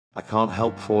I can't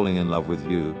help falling in love with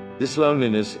you. This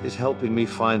loneliness is helping me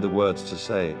find the words to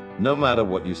say. No matter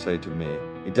what you say to me,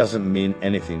 it doesn't mean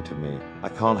anything to me. I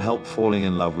can't help falling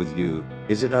in love with you.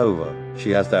 Is it over? She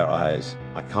has their eyes.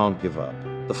 I can't give up.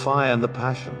 The fire and the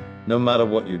passion. No matter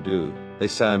what you do, they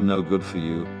say I'm no good for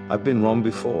you. I've been wrong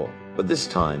before, but this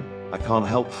time, I can't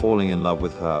help falling in love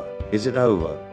with her. Is it over?